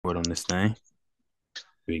record on this thing.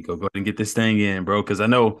 Here you go. Go ahead and get this thing in, bro. Because I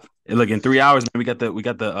know, look, in 3 hours, man, we got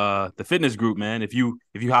the fitness group, man. If you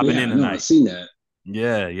hopping Yeah, in I know. I tonight, seen that.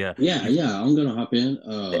 yeah, yeah. Yeah, If yeah. I'm gonna hop in.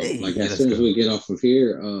 Like Hey, as let's soon as go. we get off of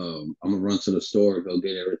here, I'm gonna run to the store, go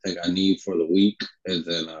get everything I need for the week, and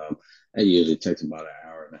then that usually takes about an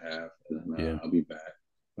hour and a half, and then Yeah, I'll be back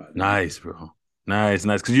by then. nice, bro. Nice,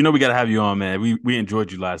 nice. Because we gotta have you on, man. We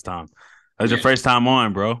enjoyed you last time. That was your Yeah, first time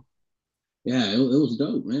on, bro. yeah. It was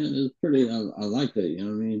dope, man. It was pretty. I liked it. You know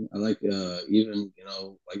what I mean? I like even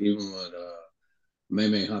like even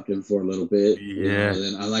when May hopped in for a little bit, Yeah. and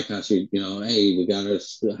then I like how she, hey, we got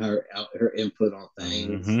her input on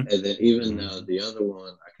things, Mm-hmm. and then even Mm-hmm. the other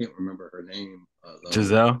one, I can't remember her name though.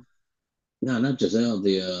 Giselle. No, not Giselle,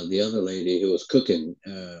 the other lady who was cooking,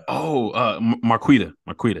 Oh, Marquita.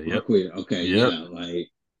 Marquita. Yep. Marquita. Okay, Yep. yeah, like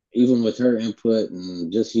even with her input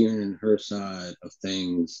and just hearing her side of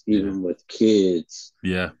things, Yeah. even with kids,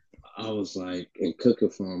 Yeah. I was like, in cooking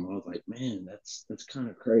for them, I was like, man, that's kind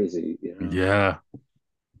of crazy. Yeah.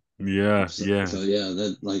 Yeah. So Yeah. yeah,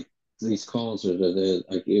 that like these calls are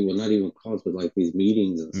like well, not even calls, but like these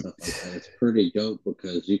meetings and stuff like that. It's pretty dope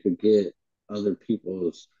because you could get other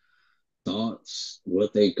people's thoughts,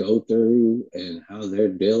 what they go through, and how they're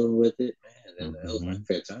dealing with it. Man, and it was like Mhm.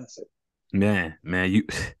 fantastic. Man,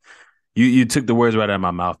 you took the words right out of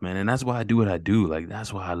my mouth, man. And that's why I do what I do. Like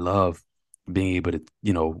that's why I love being able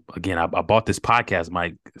to, again, I bought this podcast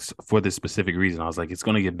mic for this specific reason. I was like, it's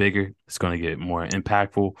gonna get bigger, it's gonna get more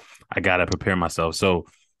impactful. I gotta prepare myself. So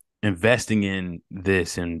investing in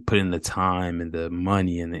this and putting the time and the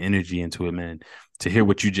money and the energy into it, man, to hear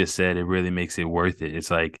what you just said, it really makes it worth it.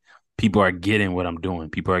 It's like people are getting what I'm doing.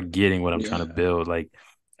 People are getting what I'm trying to Yeah, build. Like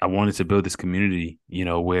I wanted to build this community,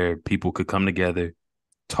 where people could come together,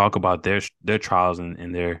 talk about their trials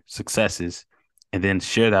and their successes, and then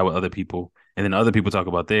share that with other people. And then other people talk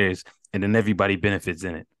about theirs, and then everybody benefits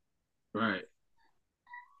in it. right.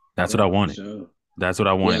 That's what I Yeah, for wanted. sure. That's what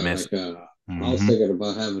I Yeah, wanted, man. like I was Mm-hmm. thinking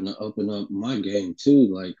about having to open up my game too.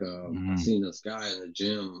 Like I Mm-hmm. seen this guy in the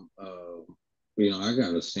gym. I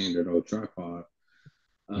got a standard old tripod.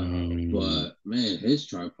 Mm-hmm. But man, his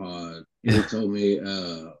tripod, he told me,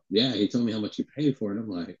 yeah, he told me how much he paid for it. I'm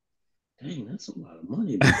like, dang, that's a lot of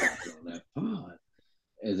money to be dropping on that pod.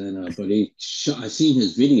 And then, but I seen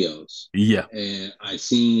his videos Yeah. and I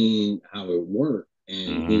seen how it worked.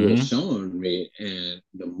 And he was Mm-hmm. showing me, and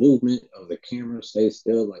the movement of the camera stays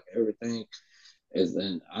still, like everything. Is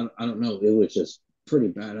then I don't know, it was just pretty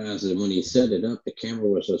badass. And when he set it up, the camera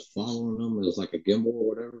was just following him. It was like a gimbal or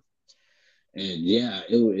whatever. And yeah,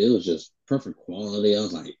 it was just perfect quality. I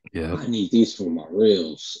was like, Yep. I need these for my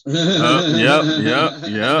reels. Yep. Yep. Yep. I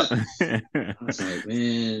Yep. was like,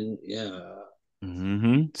 man, yeah,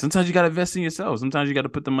 Sometimes you got to invest in yourself. Sometimes you got to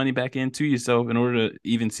put the money back into yourself in order to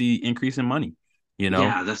even see increase in money. You know.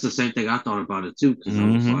 yeah, that's the same thing I thought about it too. Because I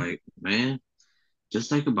was Mm-hmm. like, man, just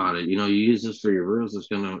think about it. You use this for your reels. It's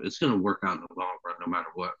gonna work out in the long run, no matter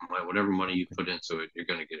what. Like whatever money you put into it, you're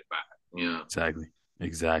gonna get it back. Yeah, Exactly.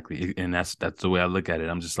 Exactly. And that's the way I look at it.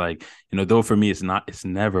 I'm just like, though for me it's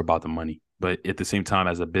never about the money, but at the same time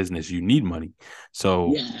as a business, you need money.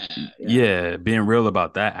 So yeah, yeah, yeah, being real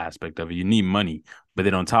about that aspect of it, you need money. But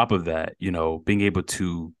then on top of that, being able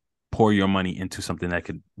to pour your money into something that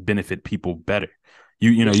could benefit people better.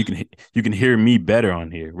 yeah. You can hear me better on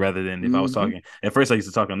here rather than if I was Mm-hmm. talking. At first I used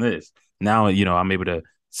to talk on this. Now, I'm able to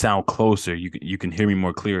sound closer. You can hear me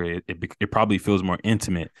more clear. It probably feels more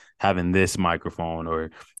intimate having this microphone, or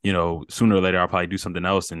sooner or later I'll probably do something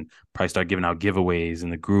else and probably start giving out giveaways in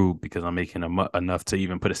the group because I'm making enough to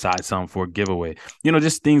even put aside some for a giveaway.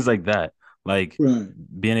 Just things like that. Like Right.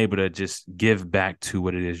 being able to just give back to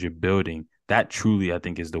what it is you're building. That truly, I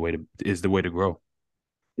think, is the way to grow.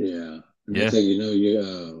 Yeah. Next Yeah. thing you know,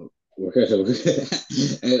 you we're and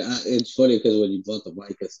it's funny because when you bought the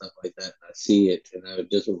mic and stuff like that, I see it, and it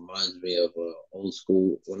just reminds me of old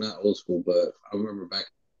school. Well, not old school, but I remember back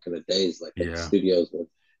in the days, like at the Yeah. studios when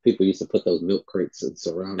people used to put those milk crates and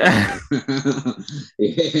surround it around.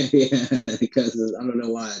 Yeah, yeah. Because I don't know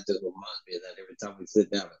why it just reminds me of that every time we sit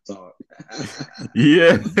down and talk.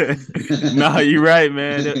 Yeah. No, you're right,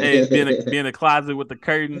 man. Hey, be in a closet with the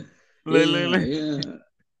curtain. Yeah, Literally. yeah.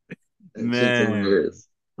 That shit's Man. hilarious.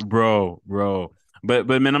 Bro. But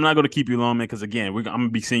man, I'm not gonna keep you long, man, because again, I'm gonna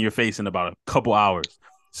be seeing your face in about a couple hours.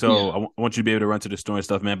 So Yeah, I want you to be able to run to the store and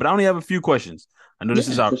stuff, man. But I only have a few questions. I know this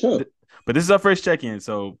is yeah, our, for sure. but this is our first check-in,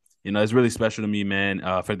 so it's really special to me, man.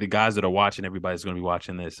 For the guys that are watching, everybody's gonna be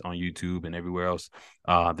watching this on YouTube and everywhere else.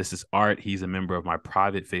 This is Art. He's a member of my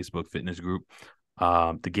private Facebook fitness group.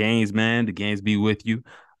 The gains, man, be with you.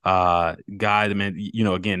 Guy, man,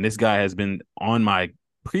 again, this guy has been on my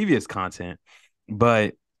previous content,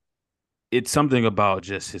 but it's something about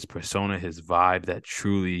just his persona, his vibe that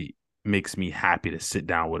truly makes me happy to sit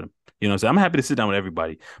down with him. You know, so I'm happy to sit down with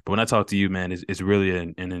everybody, but when I talk to you, man, it's really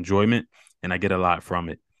an enjoyment, and I get a lot from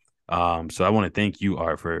it. So I want to thank you,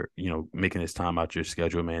 Art, for making this time out your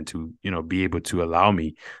schedule, man, to be able to allow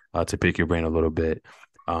me to pick your brain a little bit.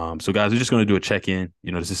 So guys, we're just going to do a check-in.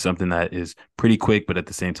 This is something that is pretty quick, but at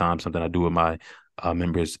the same time, something I do with my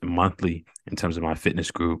members monthly in terms of my fitness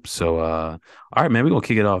group. So, all right, man, we're gonna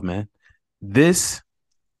kick it off, man. This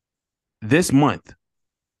this month,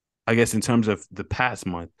 I guess in terms of the past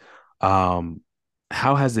month, um,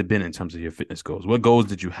 how has it been in terms of your fitness goals? What goals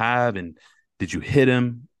did you have, and did you hit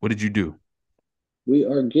them? What did you do? We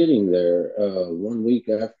are getting there, one week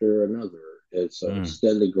after another. It's a Mm,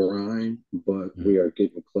 steady grind, but mm, we are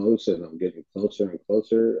getting close, and I'm getting closer and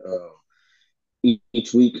closer.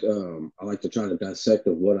 Each week, I like to try to dissect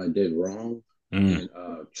of what I did wrong mm, and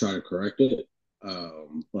try to correct it.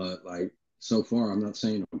 But like so far, I'm not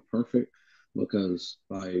saying I'm perfect because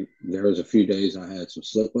like there was a few days I had some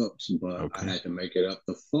slip ups, but I okay. had to make it up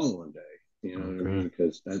the following day. You know what I Okay. mean?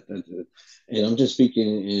 Because that's it. And I'm just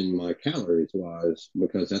speaking in my calories wise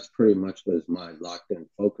because that's pretty much was my locked in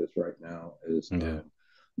focus right now is Yeah.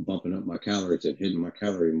 bumping up my calories and hitting my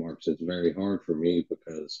calorie marks. It's very hard for me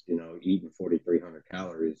because eating 4,300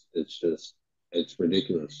 calories, it's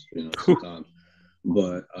ridiculous, Whew. sometimes.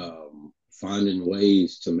 But finding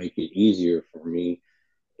ways to make it easier for me,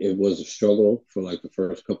 it was a struggle for like the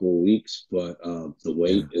first couple of weeks, but the Yeah.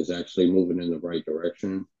 weight is actually moving in the right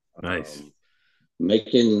direction. Nice. Um,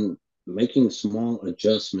 making making small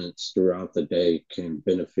adjustments throughout the day can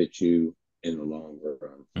benefit you in the long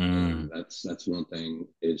run. And Mm, that's one thing.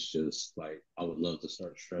 It's just like I would love to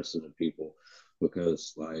start stressing to people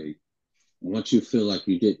because like once you feel like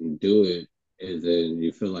you didn't do it and then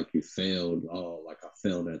you feel like you failed, oh, like I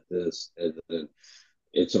failed at this, and then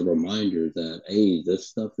it's a reminder that hey, this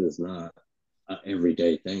stuff is not an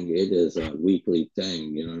everyday thing. It is a weekly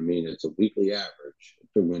thing. You know what I mean? It's a weekly average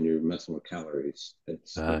when you're messing with calories.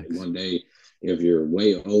 It's thanks. one day if you're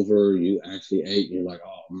way over, you actually ate, and you're like,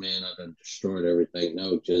 oh man, I done destroyed everything.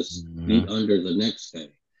 No, just eat Mm-hmm. under the next day.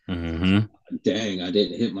 Mm-hmm. Dang, I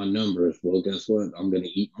didn't hit my numbers. Well, guess what? I'm going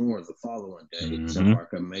to eat more the following day so Mm-hmm. I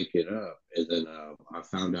can make it up. And then I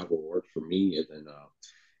found out what worked for me, and then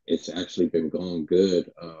it's actually been going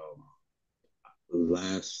good.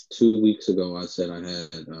 Last 2 weeks ago, I said I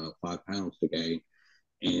had 5 pounds to gain,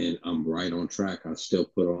 and I'm right on track. I still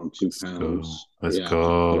put on two Let's go. pounds. Let's Yeah, I put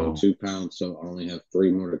on go. 2 pounds, so I only have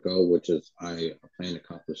three more to go, which is I plan to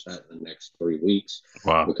accomplish that in the next 3 weeks.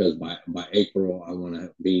 Wow. Because by April, I want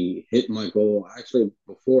to be hitting my goal. Actually,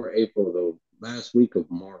 before April, the last week of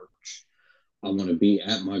March, I want to be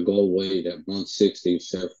at my goal weight at 160,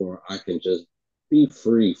 so for I can just be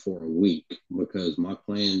free for a week because my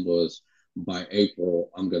plan was by April,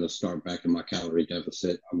 I'm going to start back in my calorie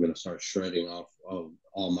deficit. I'm going to start shredding off of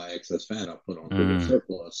all my excess fat I put on through the Mm,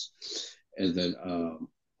 surplus. And then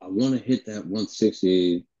I want to hit that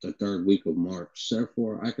 160 the third week of March.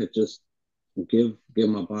 Therefore, I could just give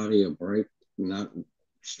my body a break, not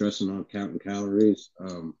stressing on counting calories.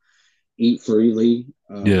 Eat freely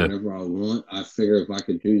yeah. whenever I want. I figure if I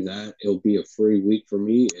could do that, it'll be a free week for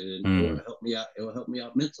me, and it will Mm, help me out. It will help me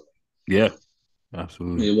out mentally. yeah.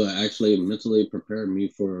 Absolutely. It will actually mentally prepare me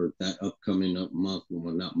for that upcoming up month.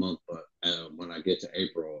 Well, not month, but when I get to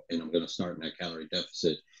April and I'm going to start in that calorie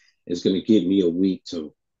deficit, it's going to give me a week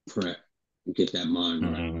to prep and get that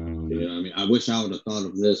mind right. You Mm, know what I mean? I wish I would have thought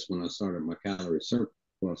of this when I started my calorie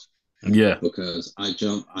surplus yeah. because I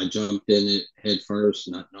jumped in it head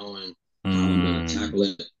first, not knowing how I'm gonna Mm, tackle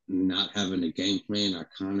it, not having a game plan. I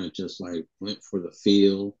kind of just like went for the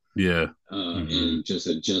feel yeah. Mm-hmm. and just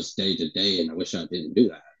adjust day to day. And I wish I didn't do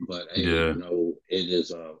that, but hey, Yeah. it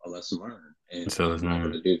is a lesson learned, and So I'm not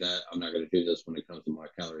gonna do that. I'm not gonna do this when it comes to my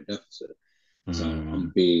calorie deficit. So I'm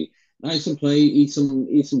mm, be nice and play, eat some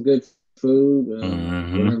good food.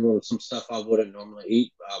 mm-hmm. Whenever some stuff I wouldn't normally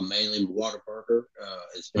eat, mainly Whataburger.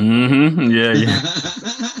 It's been my Mm-hmm. Yeah,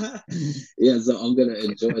 yeah. yeah. So I'm gonna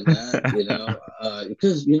enjoy that,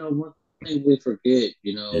 because one thing we forget,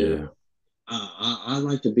 Yeah. I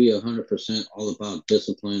like to be 100% all about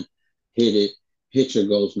discipline. Hit it, hit your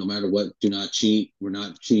goals no matter what. Do not cheat. We're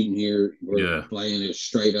not cheating here. We're Yeah. playing it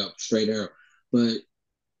straight up, straight arrow. But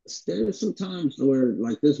there's some times where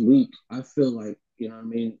like this week I feel like what I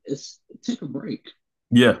mean, it's take a break.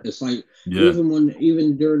 Yeah. It's like Yeah.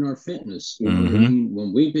 even during our fitness, what I Mm-hmm. mean,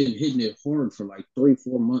 when we've been hitting it hard for like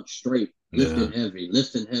 3-4 months straight, Yeah. lifting heavy,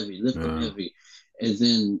 Yeah. and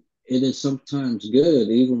then it is sometimes good,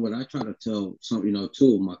 even when I try to tell some,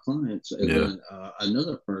 two of my clients, and Yeah, then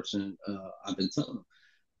another person, I've been telling them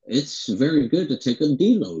it's very good to take a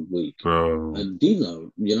deload week, a bro.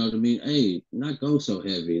 deload. You know what I mean? Hey, not go so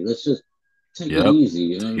heavy. Let's just take it Yep. easy.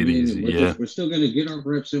 You know what Take I it mean? easy. And Yeah. we're still gonna get our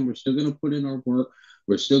reps in. We're still gonna put in our work.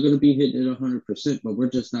 We're still gonna be hitting it 100%, but we're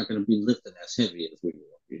just not gonna be lifting as heavy as we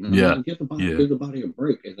were. You know what I Yeah. mean? Yeah. Give the body a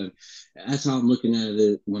break, and then that's how I'm looking at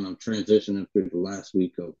it when I'm transitioning through the last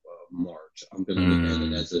week of March. I'm gonna look at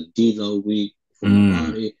it Mm, as a deload week mm, for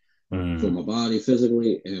mm, my body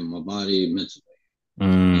physically and my body mentally,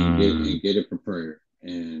 mm, and get it prepared.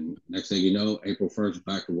 And next thing you know, April 1st,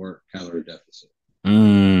 back to work, calorie deficit.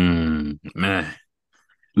 man.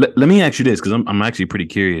 Let me ask you this because I'm actually pretty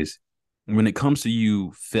curious. When it comes to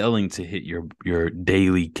you failing to hit your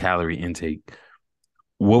daily calorie intake,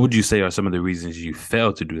 what would you say are some of the reasons you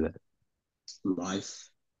fail to do that? Life,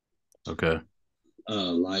 Okay.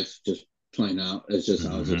 life just plain out. It's just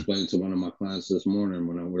I was Mm-hmm. explaining to one of my clients this morning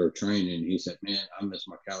when we were training. He said, "Man, I missed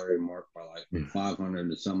my calorie mark by like 500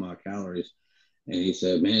 and some odd calories." And he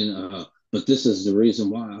said, "Man, but this is the reason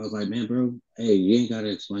why." I was like, "Man, bro, hey, you ain't got to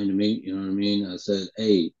explain to me. You know what I mean?" I said,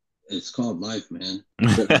 "Hey, it's called life, man.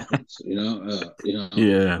 Shit happens.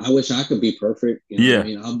 Yeah. I wish I could be perfect. You know what I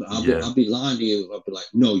Yeah. mean? Yeah. I'll be lying to you. I'll be like,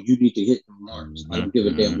 no, you need to hit the marks. I Mm-hmm. don't give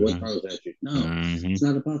a damn what Mm-hmm. throws at you. No, Mm-hmm. it's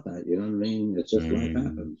not about that. You know what I mean? It's just life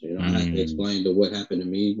happens. I had to Mm-hmm. explain to what happened to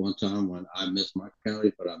me one time when I missed my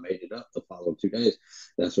calories, but I made it up the following 2 days.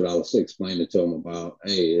 That's what I was explaining to him about.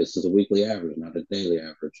 Hey, this is a weekly average, not a daily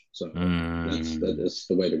average. So Mm-hmm. that's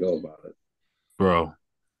the way to go about it. Bro,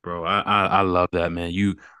 bro, I love that, man.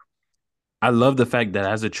 I love the fact that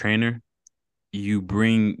as a trainer, you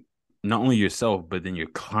bring not only yourself, but then your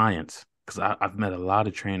clients. Because I've met a lot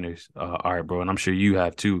of trainers, all right, bro, and I'm sure you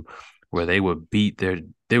have too, where they would beat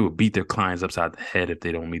their clients upside the head if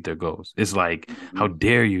they don't meet their goals. It's like, how Mm-hmm.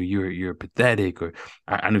 dare you? You're pathetic. Or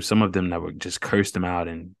I knew some of them that would just curse them out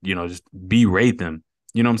and just berate them.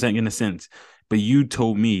 You know what I'm saying? In a sense. But you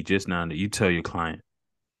told me just now that you tell your client,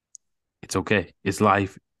 it's okay. It's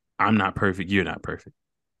life. I'm not perfect. You're not perfect.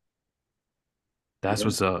 That's Yeah.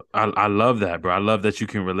 what's up. I love that, bro. I love that you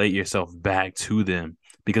can relate yourself back to them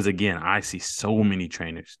because again, I see so many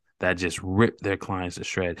trainers that just rip their clients to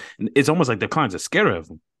shred. It's almost like their clients are scared of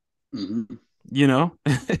them. Mm-hmm. You know,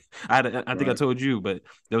 I think I Right. told you, but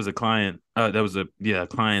there was a client. There was a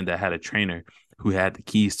client that had a trainer who had the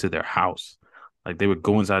keys to their house. Like they would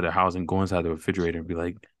go inside their house and go inside the refrigerator and be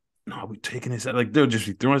like, "No, we taking this out." Like they'll just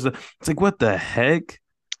be throwing stuff. It's like, what the heck?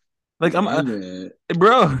 Like I'm, Yeah, man.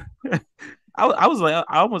 bro. I was like,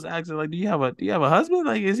 I almost asked her, like, do you have a husband?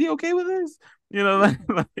 Like, is he okay with this? You know,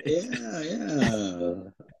 Yeah, yeah.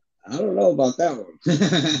 I don't know about that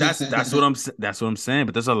that's one. that's what I'm saying.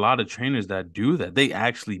 But there's a lot of trainers that do that. They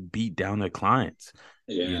actually beat down their clients.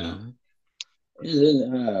 You Yeah. know. And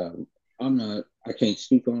then, I can't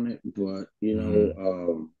speak on it, but,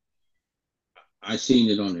 Mm-hmm. I seen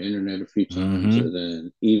it on the internet a few times, Mm-hmm. and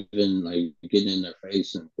then even like getting in their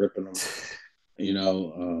face and ripping them. You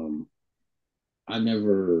know, I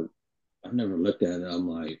never, I never looked at it. I'm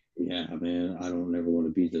like, yeah, man, I don't ever want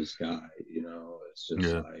to be this guy. It's just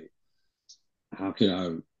Yeah. like, how can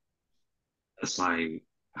I? It's like,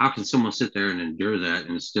 how can someone sit there and endure that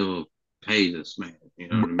and still pay this man? You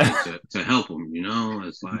know what I mean? To help him.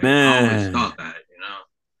 It's like I always Man. thought that.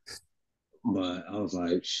 But I was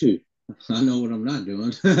like, shoot, I know what I'm not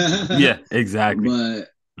doing. Yeah, exactly. But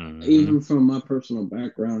Mm-hmm. even from my personal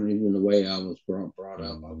background, and even the way I was brought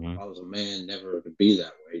up, Mm-hmm. I was a man never to be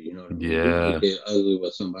that way. You know what I mean? You never Yeah. get ugly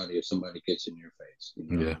with somebody if somebody gets in your face.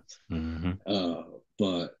 Yeah. Mm-hmm.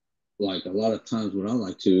 But like a lot of times, what I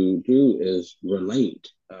like to do is relate,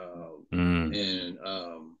 Mm. and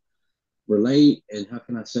relate, and how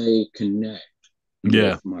can I say connect with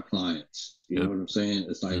Yeah. my clients. You know Yep. what I'm saying?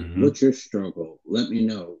 It's like, Mm-hmm. what's your struggle? Let me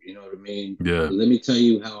know. You know what I mean? Yeah. Let me tell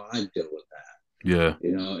you how I deal with that. Yeah.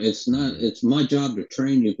 It's not. Mm-hmm. It's my job to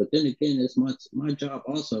train you, but then again, it's my job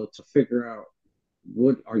also to figure out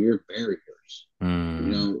what are your barriers.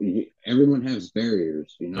 Mm. Everyone has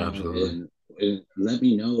barriers. Absolutely. And let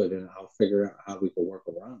me know it, and I'll figure out how we can work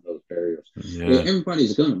around those barriers. Yeah.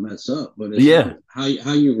 Everybody's gonna mess up, but it's Yeah. how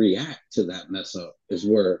you react to that mess up is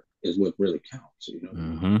what really counts. You know what I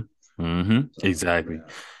mean? Mm-hmm. Mm-hmm. So Exactly.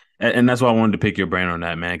 yeah. And that's why I wanted to pick your brain on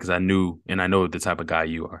that, man, because I knew and I know the type of guy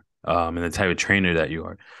you are, and the type of trainer that you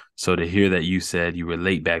are. So to hear that you said you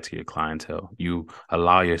relate back to your clientele, you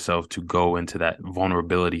allow yourself to go into that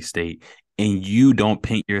vulnerability state and you don't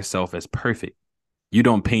paint yourself as perfect. You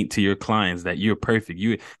don't paint to your clients that you're perfect.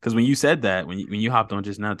 Because when you said that, when you hopped on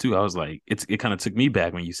just now too, I was like, it kind of took me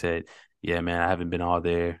back when you said Yeah, man, I haven't been all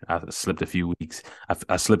there. I slipped a few weeks.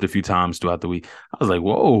 I slipped a few times throughout the week. I was like,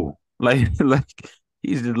 whoa, like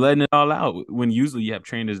he's just letting it all out. When usually you have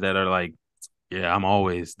trainers that are like, yeah, I'm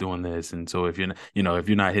always doing this, and so if you're not, if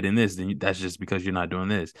you're not hitting this, then that's just because you're not doing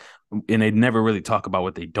this, and they never really talk about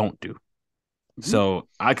what they don't do. Mhm. So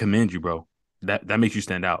I commend you, bro. That makes you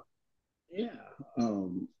stand out. Yeah.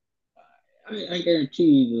 Um, I guarantee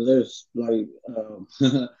you there's like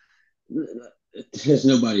there's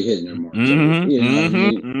nobody hitting their marks of it. Mm-hmm. You know what I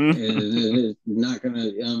mean? Mm-hmm. And it's not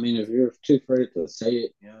gonna. I mean, if you're too afraid to say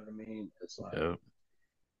it, you know what I mean? It's like, Yeah.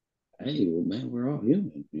 hey, well, man, we're all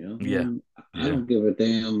human. You know, Yeah. and I Yeah. don't give a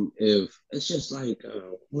damn if it's just like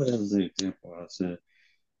what was the example I said?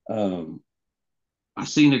 Um, I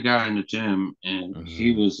seen a guy in the gym and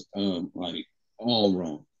he Mm-hmm. was like all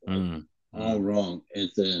wrong, like all Mm-hmm. wrong. And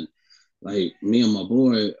then like me and my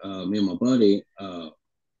boy, me and my buddy,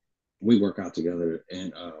 we work out together,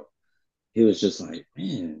 and he was just like,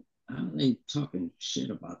 man, how are they talking shit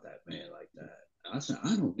about that man like that? I said,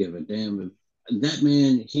 I don't give a damn if that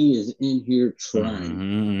man, he is in here trying.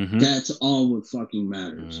 Mm-hmm. That's all what fucking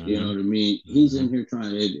matters. You know Mm-hmm. what I mean? He's in Mm-hmm. here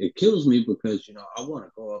trying. It kills me because, I want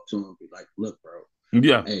to go up to him and be like, look, bro,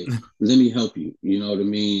 Yeah. hey, let me help you. You know what I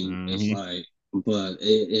mean? It's Mm-hmm. like, but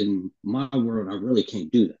in my world, I really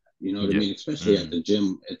can't do that. You know what I Yeah. mean? Especially Mm.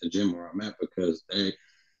 at the gym where I'm at, because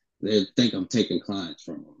they think I'm taking clients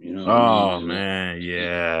from them. You know what I mean? Oh man,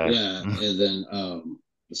 yeah. Yeah, and then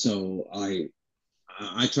so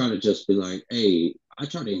I try to just be like, hey, I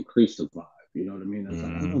try to increase the vibe. You know what I mean? It's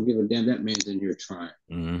like I Mm-hmm. don't give a damn. That man's in here trying.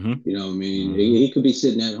 Mm-hmm. You know what I mean? Mm-hmm. He could be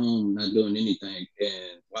sitting at home not doing anything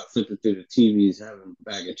and while flipping through the TVs having a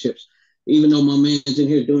bag of chips. Even though my man's in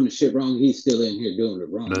here doing the shit wrong, he's still in here doing it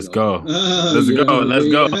wrong. Let's Like, go. Let's you know go. what I Let's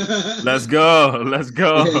go. mean? Let's go. Let's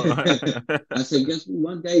go. I said, guess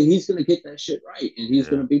one day he's gonna get that shit right, and he's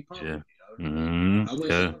Yeah. gonna be pumping. Yeah. You know what I mean? Mm-hmm.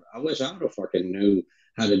 Yeah. I wish I would have fucking knew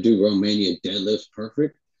how to do Romanian deadlifts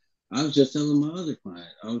perfect. I was just telling my other client,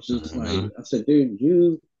 I was just like, Mm-hmm. I said, dude,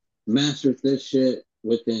 you mastered this shit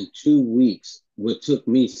within 2 weeks, what took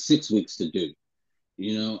me 6 weeks to do.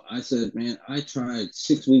 I said, man, I tried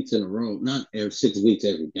 6 weeks in a row, not every 6 weeks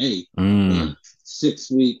every day, but Mm. 6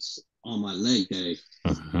 weeks on my leg day,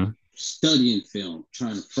 Mm-hmm. studying film,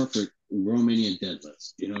 trying to perfect Romanian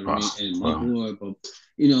deadlifts. You know what I mean? Oh, And my bro. boy, but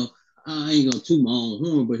you know, I ain't gonna toot my own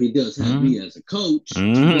horn, but he does have Mm-hmm. me as a coach.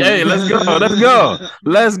 Mm-hmm. But Hey, let's go. Let's go.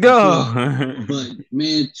 Let's but go. but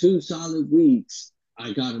man, 2 solid weeks,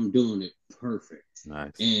 I got him doing it perfect.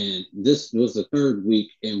 Nice. And this was the third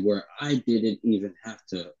week, and where I didn't even have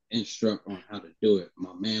to instruct on how to do it.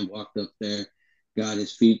 My man walked up there, got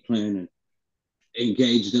his feet planted,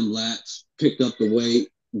 engaged them lats, picked up the weight,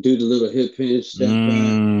 do the little hip hinge, step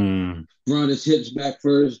back, Mm. brought his hips back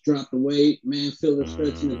first, dropped the weight, man, feel the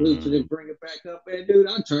stretch in the glutes, and then Mm. bring it back up. Man, dude,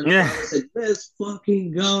 I turned Yeah. around and said, let's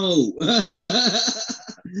fucking go.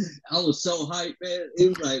 I was so hyped, man.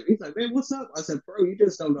 He's like, man, what's up? I said, bro, you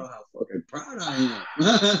just don't know how fucking proud I am.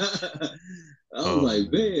 I was Oh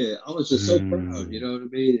like, man. man, I was just so proud. You Mm. know what I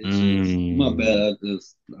mean? It's just my Mm. bad. I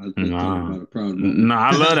just talked Nah. about a proud moment. No,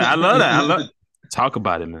 I love that. I love that. I love talk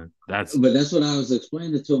about it, man. That's But that's what I was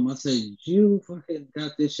explaining to him. I said, you fucking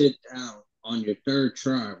got this shit down on your third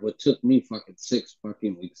try, what took me fucking 6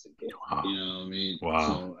 fucking weeks to get. wow. You know what I mean? Wow.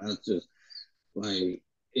 So that's just like,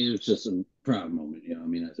 it was just a proud moment, you know what I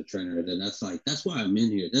mean, as a trainer. And that's like, that's why I'm in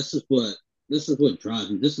here. This is what drives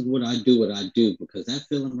me. This is what I do, because that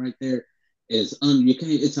feeling right there is you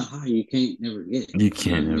can't, it's a high you can't never get. You You know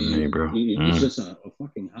can't what I have me, mean? bro. It's Mm. just a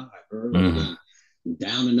fucking high, bro. And Mm. then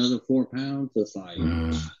down another 4 pounds, it's like,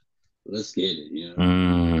 Mm. let's get it, you know.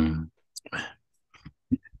 Mm.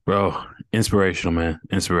 Bro, inspirational, man.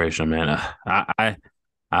 Inspirational, man.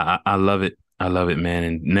 I love it. I love it, man,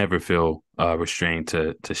 and never feel restrained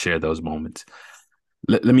to share those moments.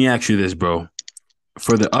 Let me ask you this, bro.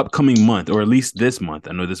 For the upcoming month, or at least this month,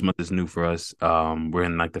 I know this month is new for us. We're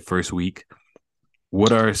in like the first week.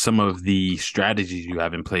 What are some of the strategies you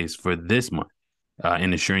have in place for this month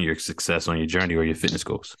in ensuring your success on your journey or your fitness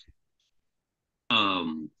goals?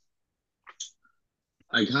 Um,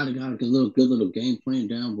 I kind of got a little good little game plan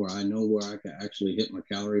down where I know where I can actually hit my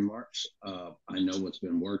calorie marks. I know what's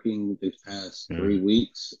been working these past three Mm,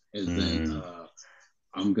 weeks, and then mm,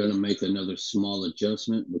 I'm gonna make another small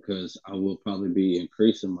adjustment because I will probably be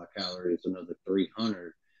increasing my calories another 300.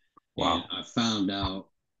 And wow. I found out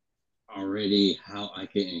already how I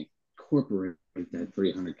can incorporate that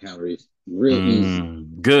 300 calories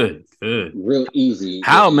Good, good. real easy.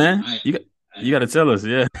 How, And man? You got to tell us,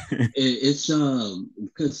 yeah. it's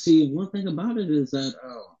because see, one thing about it is that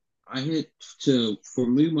I hit to for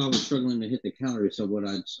me when I was struggling to hit the calories. So what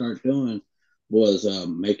I'd start doing was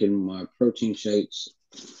making my protein shakes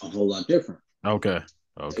a whole lot different. Okay.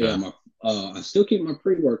 Yeah, Okay. my I still keep my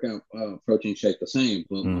pre-workout protein shake the same,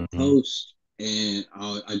 but my Mm-hmm. post and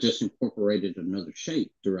I just incorporated another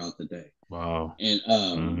shake throughout the day. Wow. And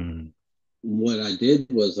Mm-hmm. what I did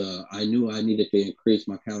was I knew I needed to increase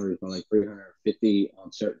my calories by like 350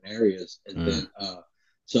 on certain areas, and Mm. then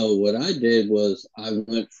so what I did was I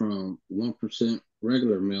went from 1%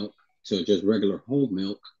 regular milk to just regular whole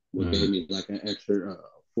milk, what gave Mm. me like an extra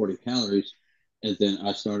 40 calories, and then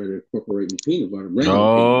I started incorporating peanut butter, regular peanut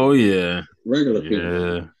Oh butter, yeah. regular peanut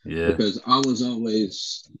butter, Yeah. Yeah. because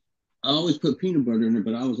I always put peanut butter in it,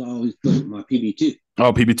 but I was always putting my PB2.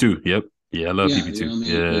 Oh, PB2. Yep. Yeah, I love Yeah, you know PB2. what I mean?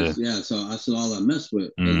 Yeah. Because yeah, so that's all I messed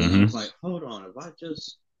with, and then I Mm-hmm. was like, hold on, if I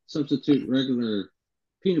just substitute regular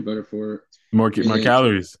peanut butter for it, More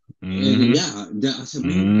calories. and Mm-hmm. yeah, I said,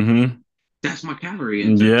 man, Mm-hmm. that's my calorie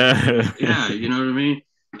intake. Yeah. Yeah, you know what I mean?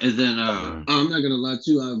 And then Yeah. I'm not gonna lie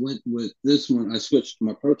too, I went with this one. I switched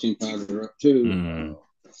my protein powder up too. Mm.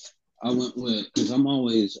 I went with because I'm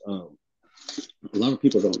always a lot of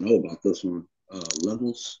people don't know about this one.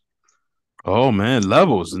 Levels. Oh man,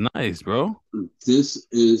 levels. Nice, bro. This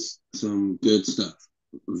is some good stuff.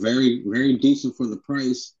 Very, very decent for the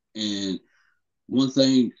price. And one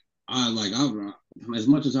thing I like, as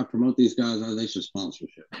much as I promote these guys, they should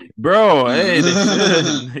sponsorship me. Bro, hey, they Uh,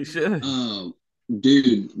 should. They should. um,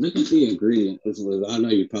 dude, look at the ingredient. I know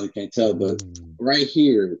you probably can't tell, but Mm. right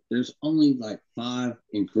here, there's only like 5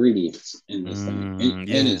 ingredients in this thing, Mm, and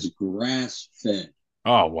yeah. it's grass fed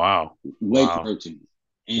Oh wow. whey Wow. protein,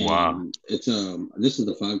 Wow. and it's this is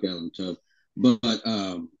the 5 gallon tub, but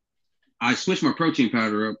I switched my protein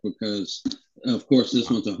powder up because, of course, this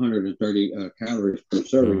one's 130 calories per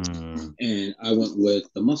serving, Mm. and I went with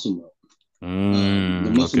the muscle milk.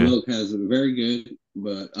 The muscle Okay. milk has very good,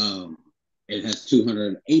 but it has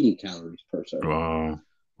 280 calories per serving. Wow.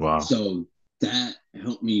 Wow. So that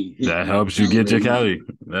helped me hit That my helps you get your calorie,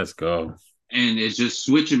 calorie. Let's go. and it's just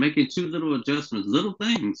switching, making two little adjustments, little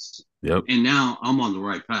things, Yep. and now I'm on the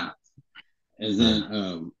right path. And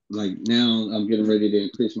then, like now, I'm getting ready to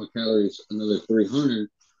increase my calories another 300.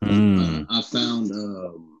 Mm. I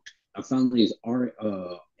found these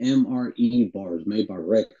MRE bars made by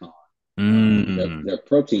Redcon. Mm. They're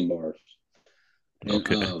protein bars, and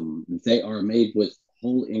Okay. they are made with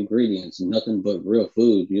whole ingredients, nothing but real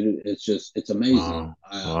food. It's amazing. Wow.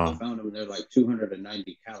 I Wow. found them. They're like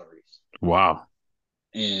 290 calories, Wow.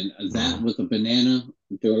 and that Wow. with a banana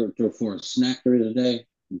for a snack during the day,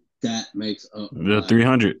 that makes up The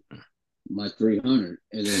 300. my 300,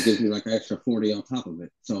 and then it gives me like an extra 40 on top of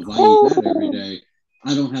it. So if I eat that every Woo! day,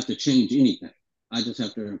 I don't have to change anything. I just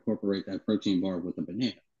have to incorporate that protein bar with a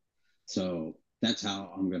banana. So that's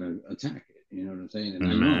how I'm going to attack it. You know what I'm saying? And I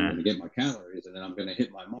know I'm going Man. to get my calories and then I'm going to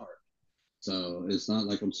hit my mark. So it's not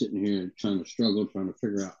like I'm sitting here trying to struggle, trying to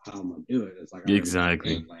figure out how I'm going to do it. It's like I already got a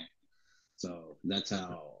Exactly. game plan. So that's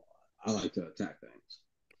how I like to attack things.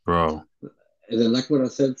 Bro. And then, like what I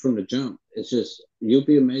said from the jump, it's just you'll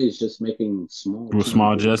be amazed just making small With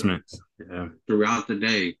small changes adjustments. Yeah. throughout the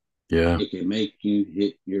day. Yeah. It can make you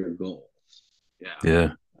hit your goals. Yeah.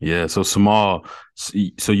 Yeah. Yeah. So small.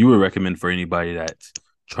 So you would recommend for anybody that's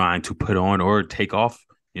trying to put on or take off,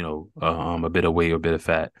 a bit of weight or a bit of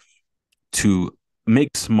fat to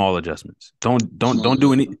make small adjustments. Don't Small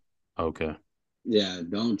do any. adjustment. Okay. Yeah,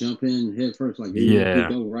 don't jump in head first. Like even if you Yeah.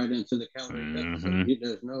 go right into the calorie deficit, Hmm.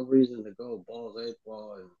 there's no reason to go balls eight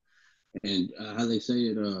ball and how they say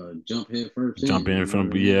it, jump head first Jump in. in You know from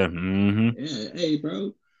what I mean? yeah. Hmm. Yeah. Hey,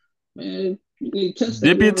 bro, man, you need to test that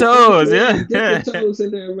Dip your water first, toes. man. Dip your Yeah. toes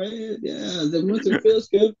in there, man. Yeah. Then once it feels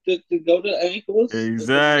good to go to ankles, and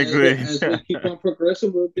then Exactly. as we keep on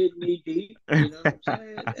progressing, we'll get knee deep. You know what I'm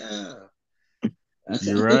saying? Yeah. You're I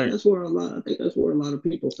think right. that's where a lot. I think that's where a lot of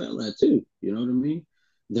people fail at too. You know what I mean?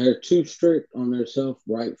 They're too strict on themselves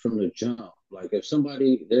right from the jump. Like if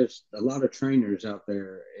somebody, there's a lot of trainers out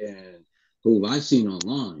there and who I've seen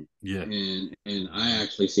online, Yeah. and I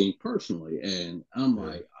actually seen personally, and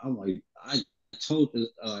Yeah. I told this.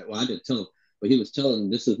 Well, I didn't tell him, but he was telling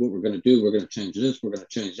this is what we're going to do. We're going to change this. We're going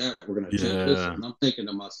to change that. We're going to change this. Yeah. And I'm thinking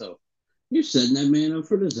to myself, you're setting that man up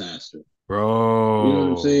for disaster. You know what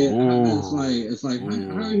I'm saying? Bro. It's like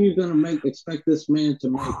how are you Ooh. gonna expect this man to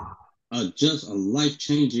make Ooh. just a life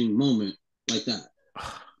changing moment like that?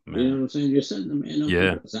 You know Man. what I'm saying? You're setting the man up for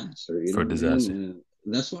Yeah. disaster. You know For what I mean? disaster. And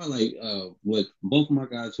that's why, like, with both of my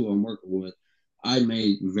guys who I'm working with, I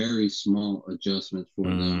made very small adjustments for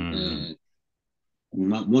them. Mm.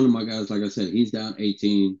 And one of my guys, like I said, he's down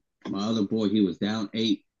 18. My other boy, he was down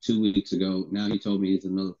 8. 2 weeks ago. Now he told me he's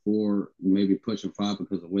another 4, maybe pushing 5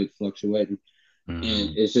 because of weight fluctuating. And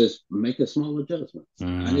Mm, it's just making small adjustments.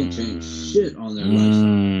 I didn't change shit mm, on their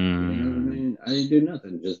lifestyle. You know what I mm. mean? I didn't do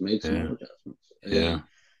nothing, just made Yeah, small adjustments. yeah.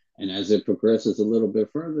 And as it progresses a little bit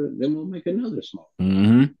further, then we'll make another small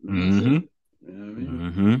Mm-hmm. adjustment. And that's Mm-hmm. it. You know what I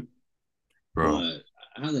mean? Mm-hmm. Bro. But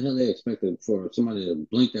how the hell they expected for somebody to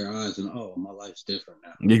blink their eyes and oh, my life's different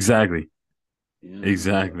now? Exactly. You know,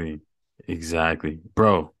 Exactly. Exactly.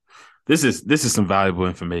 Bro. This is some valuable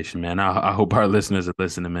information, man. I hope our listeners are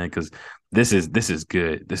listening, man, because this is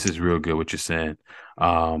good. This is real good what you're saying.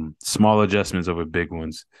 Small adjustments over big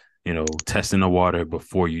ones. Testing the water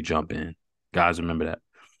before you jump in. Guys, remember that.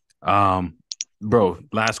 Bro,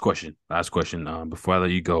 last question. Last question. Before I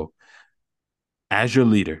let you go, as your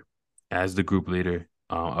leader, as the group leader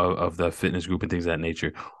of the fitness group and things of that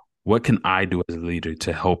nature, what can I do as a leader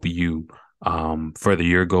to help you further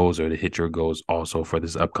your goals or to hit your goals also for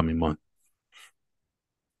this upcoming month?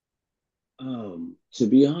 to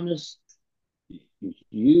be honest,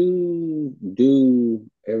 you do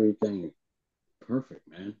everything perfect,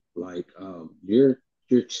 man. Like your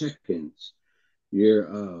check-ins, your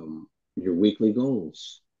weekly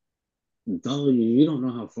goals. Though you don't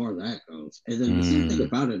know how far that goes. And then the sad thing Mm,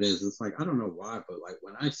 about it is, it's like I don't know why, but like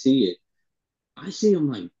when I see it, I see them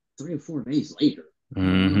like 3 or 4 days later. I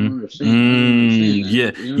don't understand. I don't understand that.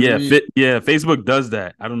 yeah, You know what I yeah, mean? Facebook does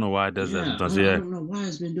that. I don't know why it does that Yeah, sometimes. I Yeah. don't know why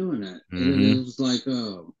it's been doing that. And then it Mm-hmm. was like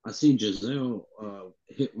I seen Giselle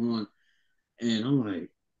hit one, and I'm like,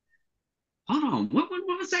 hold on, what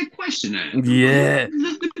was that question at? Yeah.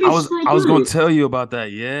 Let I me was scroll I was gonna through. tell you about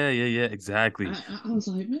that. Yeah, yeah, yeah, exactly. I was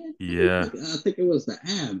like, man, let me Yeah. look. I think it was the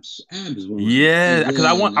abs one, Yeah, and because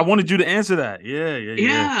I then wanted you to answer that. Yeah, yeah, yeah.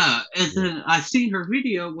 yeah, and Yeah. then I seen her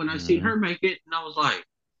video when I seen Mm-hmm. her make it, and I was like,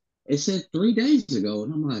 it said 3 days ago,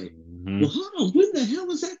 and I'm like, well, Mm-hmm. hold on, when the hell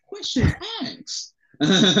was that question asked?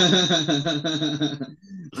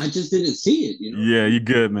 I just didn't see it. You know what I Yeah, mean? you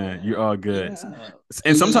good, man. You're all good. Yeah. And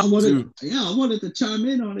And then sometimes too, I wanted to chime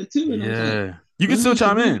in on it too, and I was like, yeah. You can but still I said,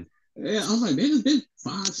 chime man, in. yeah, I was like, man, it's been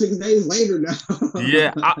 5, 6 days later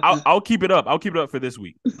Yeah, now. I'll keep it up. I'll keep it up for this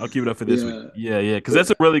week. I'll keep it up for this week. Yeah, Yeah, yeah, because but that's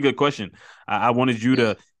a really good question. I wanted you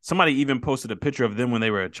yeah. to. Somebody even posted a picture of them when they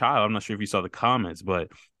were a child. I'm not sure if you saw the comments, but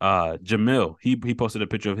Jamil, he posted a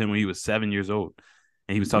picture of him when he was 7 years old,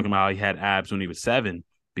 and he was Mhm. talking about how he had abs when he was 7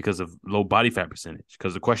 because of low body fat percentage.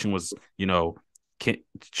 Because the question was, can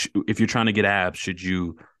if you're trying to get abs, should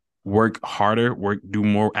you work harder, do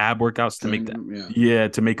more ab workouts to make Train that, them, yeah. yeah,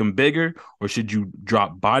 to make them bigger, or should you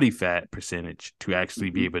drop body fat percentage to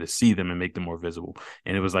actually be Mhm. able to see them and make them more visible?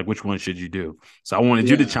 And it was like, which one should you do? So I wanted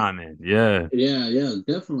you to Yeah, chime in. Yeah. yeah,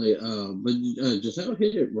 definitely. But Giselle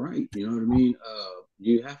hit it right. You know what I mean?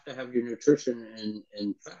 You have to have your nutrition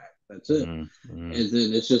and fat. That's it. Mm-hmm. And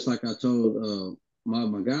then it's just like I told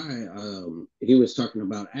my guy. He was talking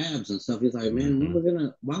about abs and stuff. He's like, man, Mm-hmm.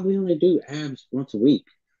 why we only do abs once a week?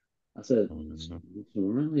 I said, Mm-hmm.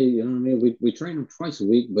 really, you know what I mean? We train them twice a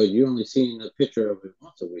week, but you only seen a picture of it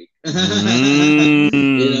once a week. You know what I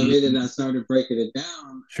mean? And Mm-hmm. I started breaking it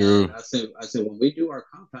down, and True. I said, when we do our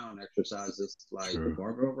compound exercises, like the True.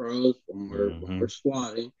 barbell rows, when we're Mm-hmm.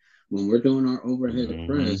 squatting, when we're doing our overhead Mm-hmm.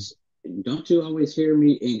 press, don't you always hear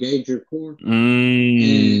me engage your core?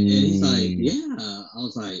 And he's like, Mm. yeah. I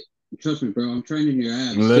was like, trust me, bro, I'm training your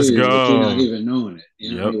abs Let's too, but you're not go. even knowing it.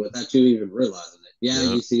 You know what I Yep. mean? Without you even realizing it. Yeah,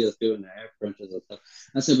 Yep. you see us doing the ab crunches and stuff.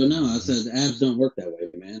 I said, but no, I Mm-hmm. said, the abs don't work that way,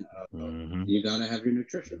 man. Mm-hmm. You got to have your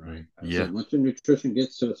nutrition Mm-hmm. right. I Yeah. said, once your nutrition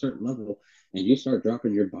gets to a certain level and you start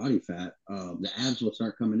dropping your body fat, the abs will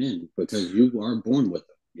start coming in because you are born with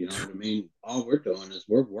them. You know what I mean? All we're doing is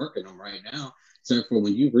we're working them right now. So for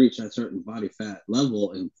when you reach that certain body fat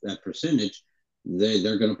level and that percentage,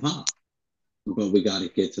 they're gonna pop. But we got to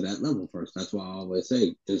get to that level first. That's why I always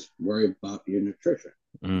say, just worry about your nutrition.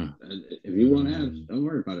 Mm. If you want abs, Mm. don't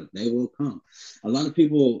worry about it. They will come. A lot of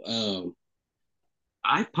people.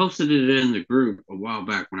 I posted it in the group a while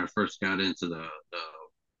back when I first got into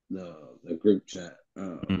the group chat.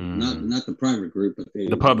 Mm. Not the private group, but The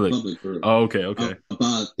the public. public group Oh, okay, okay.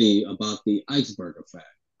 about the iceberg effect.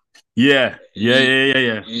 Yeah, yeah, And yeah, yeah,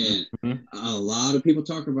 yeah. and Mhm. a lot of people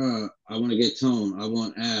talk about I want to get tone, I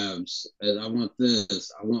want abs, and I want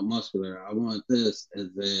this, I want muscular, I want this,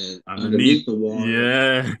 and then Underneath, underneath the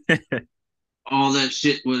water, yeah. all that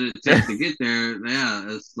shit would it take to get there. Yeah,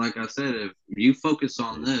 it's like I said, if you focus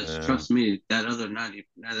on this, Yeah, trust me, that other 90%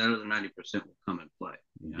 will come and play.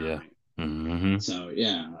 You know what I yeah. mean? Hmm. So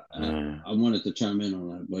yeah, Man. I wanted to chime in on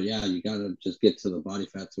that, but yeah, you gotta just get to the body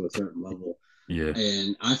fat to a certain level. Yeah.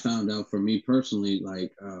 And I found out for me personally,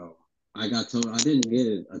 like I got told I didn't get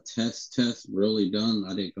a test really done.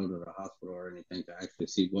 I didn't go to the hospital or anything to actually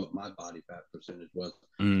see what my body fat percentage was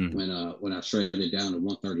Mm. when I shredded down to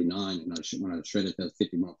 139 and when I shredded that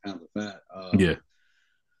 50 more pounds of fat. Yeah.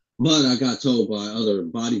 But I got told by other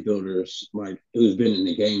bodybuilders, like who's been in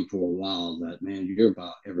the game for a while, that man, you're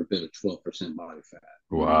about every bit of 12% body fat.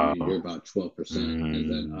 You know what I mean? You're Wow. about 12%.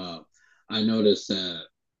 And then Mm. I noticed that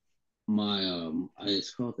my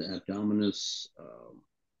it's called the abdominis.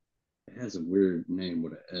 It has a weird name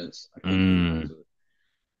with an S. I can't pronounce Mm. it.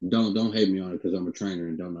 Don't hate me on it because I'm a trainer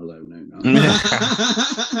and don't know that name now.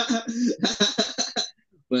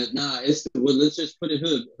 But nah, it's well. Let's just put it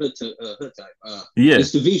hood type. Yeah.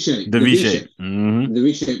 It's the V shape. The The V V shape. shape. Mm-hmm. The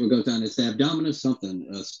V shape will go down. It's the abdominis something,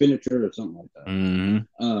 spinature or something like that.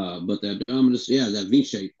 Mm-hmm. But the abdominis, yeah, that V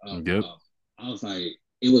shape. Yep. I was like,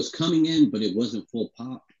 it was coming in, but it wasn't full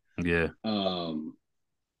pop. Yeah. Um,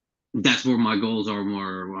 that's where my goals are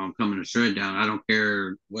more when I'm coming to shred down. I don't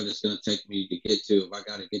care what it's going to take me to get to if I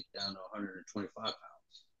got to get down to 125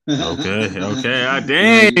 Okay. Okay. Ah, pounds. Like,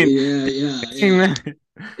 dang. Dang, yeah. man.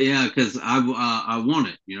 Yeah, because I want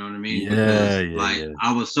it, you know what I mean? Yeah. Because Yeah. like Yeah.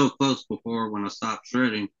 I was so close before when I stopped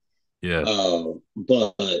shredding, Yeah.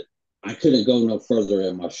 but I couldn't go no further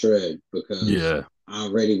in my shred because Yeah. I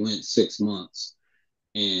already went 6 months.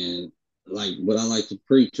 And like what I like to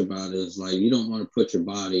preach about is like you don't want to put your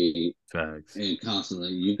body Facts. and constantly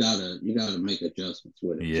you gotta make adjustments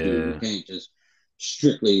with it too. You Yeah. can't just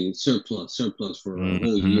strictly surplus for a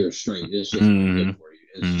whole Mm-hmm. year straight. It's just not good Mm-hmm. for you.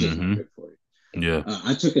 It's just not Mm-hmm. good for you. Yeah.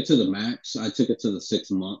 I took it to the max. I took it to the 6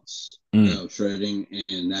 months Mm. of shredding,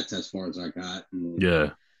 and that's as far as I got.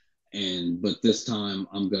 Yeah. And but this time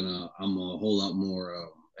I'm a whole lot more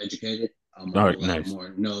educated. I'm a All right. whole lot Nice.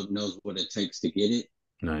 more knows what it takes to get it.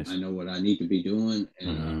 I Nice. know what I need to be doing,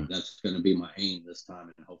 and Mm-hmm. that's going to be my aim this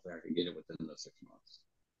time, and hopefully I can get it within the 6 months.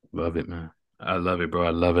 Love it, man. I love it, bro.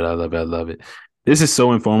 I love it. I love it. I love it. This is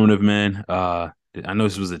so informative, man. I know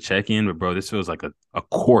this was a check-in, but bro, this feels like a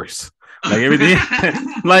course. Like everything,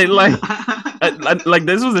 like like like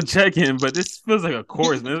this was a check-in, but this feels like a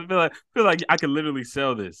course, man. I feel like I could literally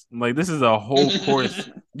sell this. Like this is a whole course.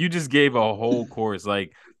 You just gave a whole course.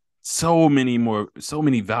 Like so many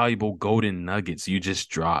valuable golden nuggets you just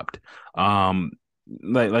dropped. Um,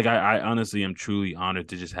 I honestly am truly honored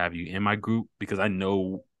to just have you in my group because I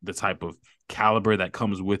know the type of caliber that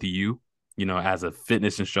comes with you, as a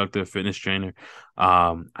fitness instructor, fitness trainer.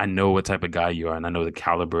 I know what type of guy you are, and I know the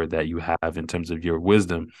caliber that you have in terms of your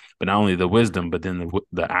wisdom, but not only the wisdom, but then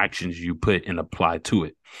the actions you put and apply to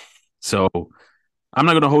it. So I'm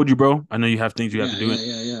not gonna hold you, bro. I know you have things you have to do.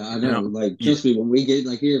 Yeah. I You know. know, Like, yeah. trust me, when we get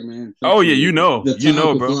like here, man, Oh trust yeah, me, the you time know,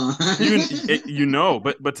 can bro.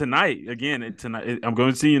 fly. But tonight again, I'm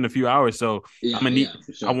going to see you in a few hours, so I'm gonna need. Yeah,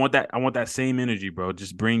 for I sure. want that. I want that same energy, bro.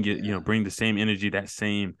 Just bring it. Yeah, Bring the same energy, that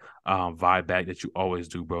same vibe back that you always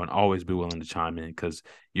do, bro, and always be willing to chime in because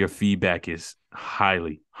your feedback is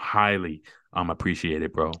highly, highly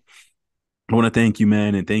appreciated, bro. I want to thank you,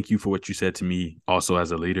 man, and thank you for what you said to me also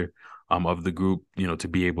as a leader of the group, to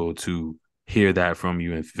be able to hear that from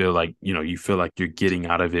you and feel like, you feel like you're getting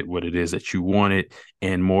out of it what it is that you wanted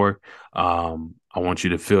and more. I want you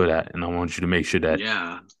to feel that and I want you to make sure that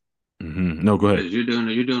yeah. no, go ahead, Because you're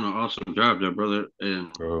doing an awesome job there, brother,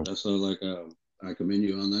 and bro. that's like I commend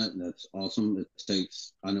you on that. And that's awesome.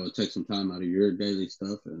 I know it takes some time out of your daily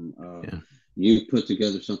stuff, and Yeah, you put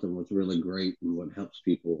together something that's really great and what helps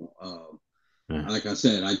people. yeah. Like I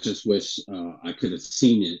said, I just wish I could have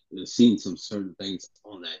seen some certain things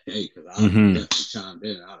on that day because I would have Mm-hmm. definitely chimed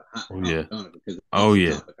in. I'd have Oh hopped yeah. on it because Oh that's a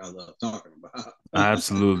yeah. topic I love talking about.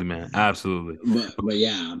 Absolutely, man. Absolutely. But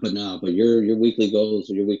yeah, but no, but your weekly goals,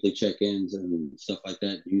 your weekly check-ins and stuff like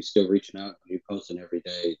that, you still reaching out, you posting every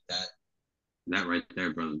day. That right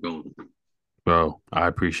there, brother, golden. Bro, I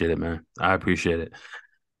appreciate it, man. I appreciate it.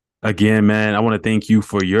 Again, man, I want to thank you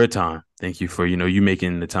for your time. Thank you for, you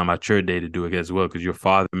making the time out your day to do it as well. Cause your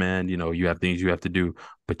father, man, you have things you have to do,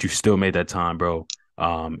 but you still made that time, bro.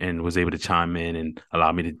 And was able to chime in and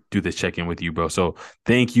allow me to do this check-in with you, bro. So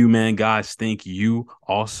thank you, man, guys. Thank you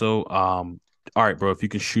also. All right, bro. If you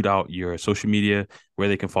can shoot out your social media, where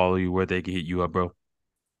they can follow you, where they can hit you up, bro.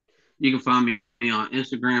 You can find me on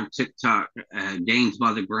Instagram, TikTok, Gains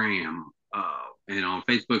by the Gram, and on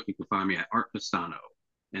Facebook you can find me at Art Pastano.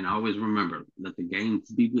 And always remember, let the gains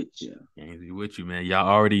be with you. Games be with you, man. Y'all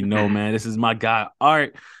already know, man. This is my guy,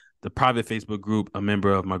 Art, the private Facebook group, a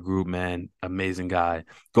member of my group, man. Amazing guy.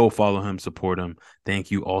 Go follow him, support him.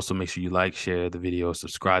 Thank you. Also, make sure you like, share the video,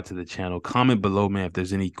 subscribe to the channel. Comment below, man, if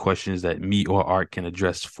there's any questions that me or Art can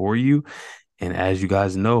address for you. And as you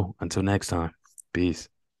guys know, until next time, peace.